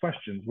 everybody has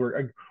questions.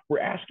 We're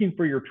asking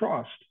for your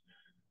trust.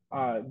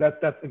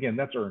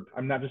 That's earned.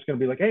 I'm not just going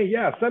to be like, hey,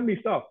 yeah, send me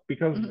stuff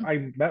because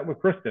I met with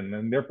Kristen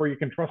and therefore you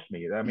can trust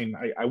me. I mean,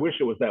 I wish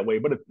it was that way,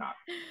 but it's not.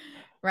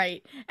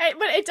 Right.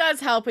 But it does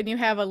help when you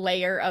have a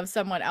layer of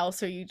someone else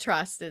who you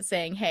trust that's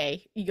saying,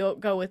 hey, you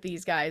go with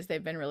these guys.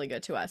 They've been really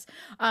good to us.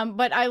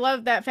 But I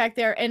love that fact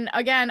there. And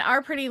again,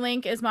 our pretty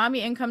link is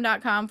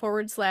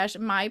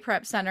mommyincome.com/my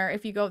prep center.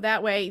 If you go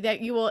that way,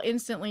 that you will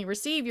instantly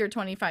receive your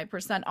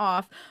 25%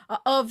 off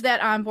of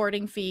that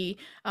onboarding fee,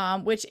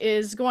 which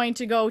is going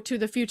to go to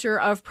the future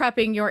of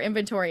prepping your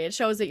inventory. It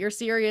shows that you're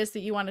serious,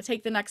 that you want to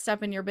take the next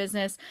step in your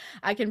business.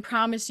 I can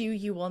promise you,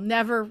 you will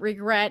never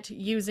regret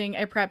using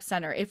a prep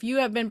center. If you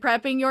have been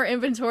prepping your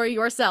inventory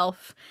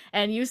yourself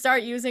and you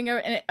start using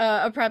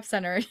a prep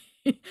center,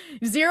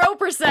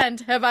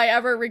 0% have I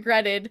ever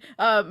regretted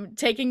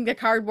taking the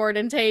cardboard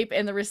and tape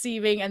and the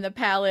receiving and the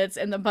pallets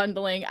and the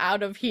bundling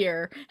out of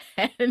here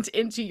and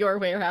into your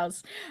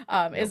warehouse.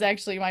 Is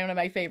actually one of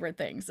my favorite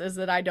things, is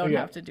that I don't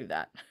have to do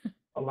that.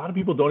 A lot of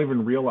people don't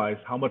even realize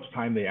how much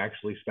time they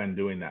actually spend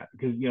doing that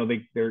because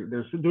they're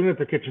doing it at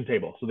their kitchen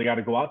table, so they got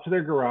to go out to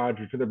their garage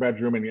or to their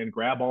bedroom and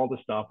grab all the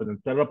stuff and then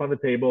set it up on the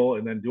table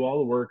and then do all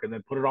the work and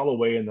then put it all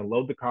away and then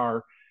load the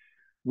car.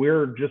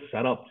 We're just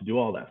set up to do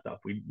all that stuff.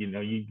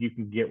 You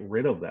can get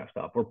rid of that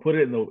stuff or put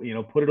it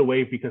in put it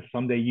away because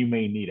someday you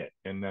may need it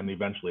and then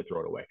eventually throw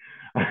it away.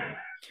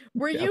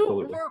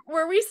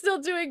 Were we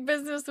still doing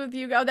business with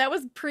you? Oh, that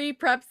was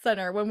pre-prep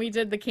center when we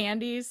did the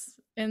candies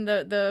in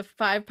the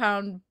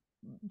 5-pound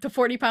to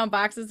 40-pound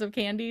boxes of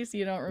candies.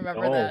 You don't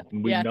remember that?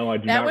 No, I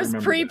do that not was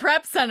remember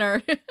pre-prep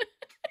center.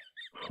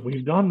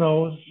 We've done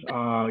those.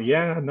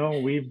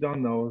 We've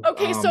done those.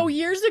 Okay, so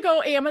years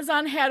ago,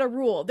 Amazon had a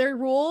rule. Their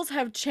rules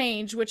have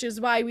changed, which is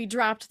why we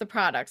dropped the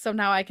product. So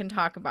now I can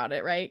talk about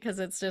it, right? Because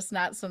it's just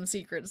not some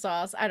secret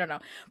sauce. I don't know.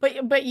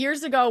 But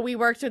years ago, we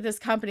worked with this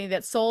company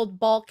that sold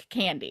bulk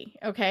candy,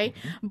 okay?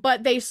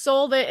 But they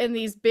sold it in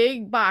these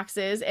big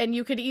boxes, and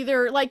you could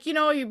either,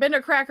 you've been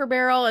to Cracker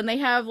Barrel, and they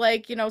have,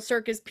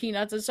 Circus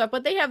peanuts and stuff,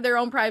 but they have their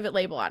own private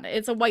label on it.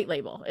 It's a white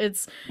label.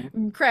 It's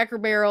Cracker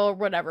Barrel or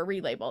whatever,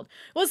 relabeled.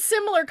 Well,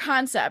 similar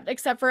concept,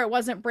 except for it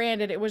wasn't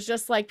branded. It was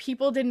just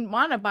people didn't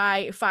want to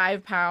buy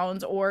 5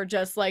 pounds or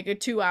just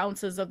 2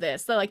 ounces of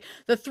this. So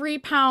the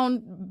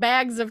 3-pound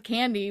bags of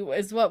candy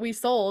is what we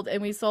sold,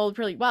 and we sold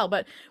pretty well.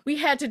 But we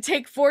had to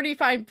take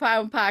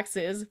 45-pound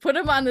boxes, put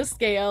them on the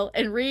scale,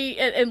 and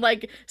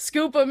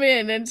scoop them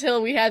in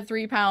until we had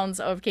 3 pounds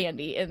of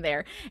candy in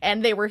there.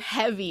 And they were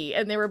heavy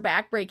and they were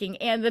backbreaking,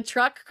 and the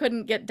truck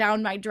couldn't get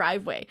down my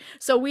driveway.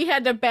 So we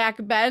had to back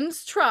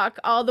Ben's truck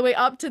all the way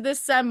up to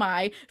this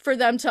semi for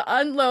them to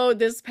unload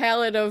this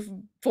pallet of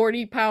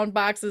 40-pound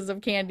boxes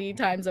of candy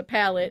times a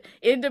pallet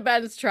into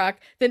Ben's truck,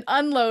 then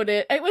unload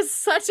it. It was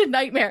such a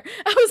nightmare.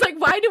 I was like,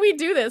 why do we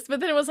do this? But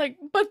then it was like,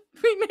 but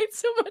we made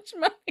so much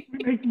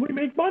money. We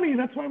make money.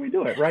 That's why we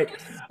do it, right?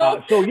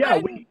 So So yeah,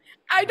 I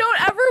I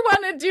don't ever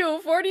want to do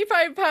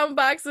 45-pound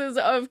boxes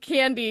of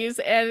candies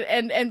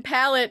and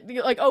pallet,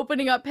 like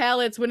opening up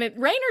pallets when it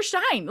rain or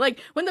shine.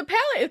 Like when the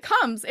pallet it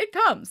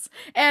comes.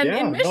 And in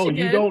yeah. No, you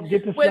Michigan, don't get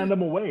to send when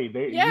them away.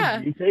 yeah,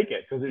 You take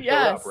it because it showed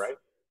up, yes. right?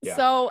 Yeah.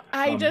 So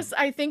Um,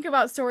 I think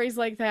about stories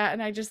like that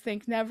and I just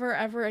think never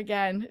ever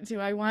again do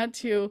I want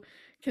to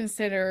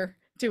consider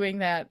doing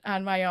that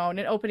on my own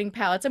and opening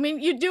pallets. I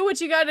mean, you do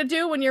what you got to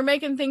do when you're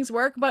making things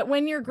work, but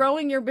when you're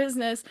growing your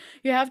business,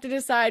 you have to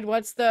decide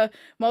what's the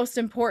most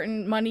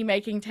important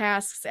money-making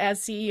tasks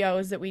as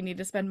CEOs that we need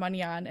to spend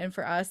money on. And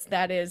for us,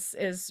 that is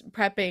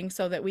prepping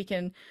so that we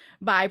can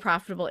buy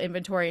profitable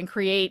inventory and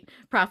create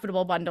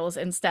profitable bundles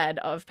instead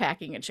of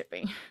packing and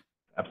shipping.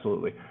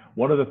 Absolutely.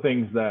 One of the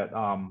things that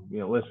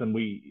listen,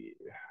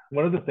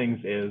 one of the things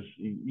is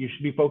you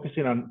should be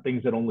focusing on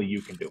things that only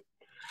you can do.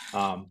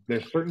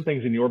 There's certain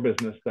things in your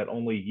business that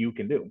only you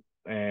can do,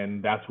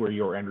 and that's where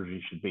your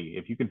energy should be.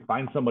 If you can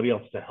find somebody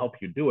else to help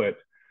you do it,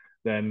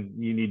 then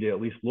you need to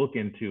at least look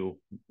into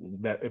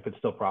that if it's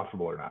still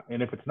profitable or not.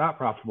 And if it's not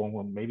profitable,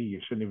 well, maybe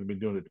you shouldn't even be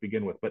doing it to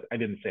begin with. But I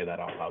didn't say that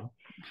out loud.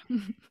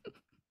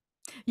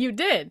 You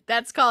did.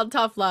 That's called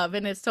tough love,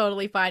 and it's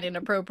totally fine and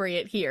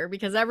appropriate here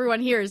because everyone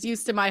here is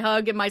used to my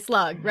hug and my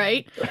slug,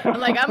 right? I'm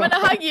like, I'm gonna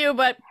hug you,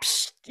 but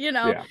psh,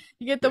 Yeah,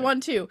 you get the yeah.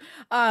 one too.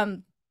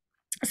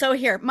 So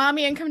here,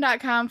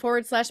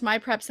 mommyincome.com/my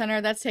prep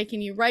center. That's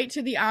taking you right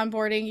to the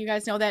onboarding. You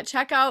guys know that.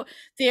 Check out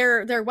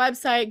their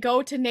website.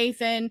 Go to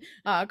Nathan,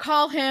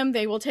 call him.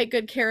 They will take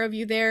good care of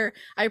you there.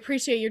 I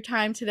appreciate your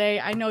time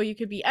today. I know you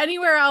could be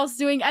anywhere else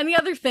doing any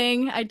other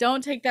thing. I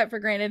don't take that for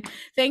granted.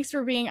 Thanks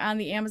for being on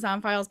the Amazon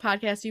Files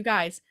podcast, you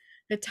guys.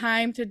 The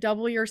time to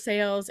double your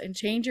sales and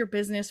change your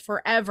business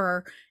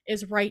forever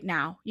is right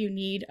now. You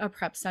need a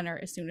prep center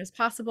as soon as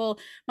possible.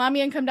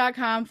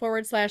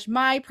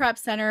 mommyincome.com/my prep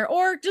center,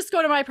 or just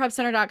go to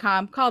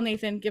myprepcenter.com. Call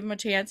Nathan, give him a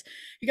chance.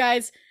 You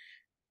guys,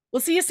 we'll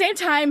see you same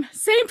time,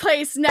 same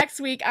place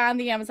next week on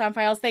the Amazon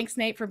Files. Thanks,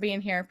 Nate, for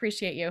being here.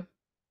 Appreciate you.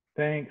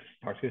 Thanks.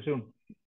 Talk to you soon.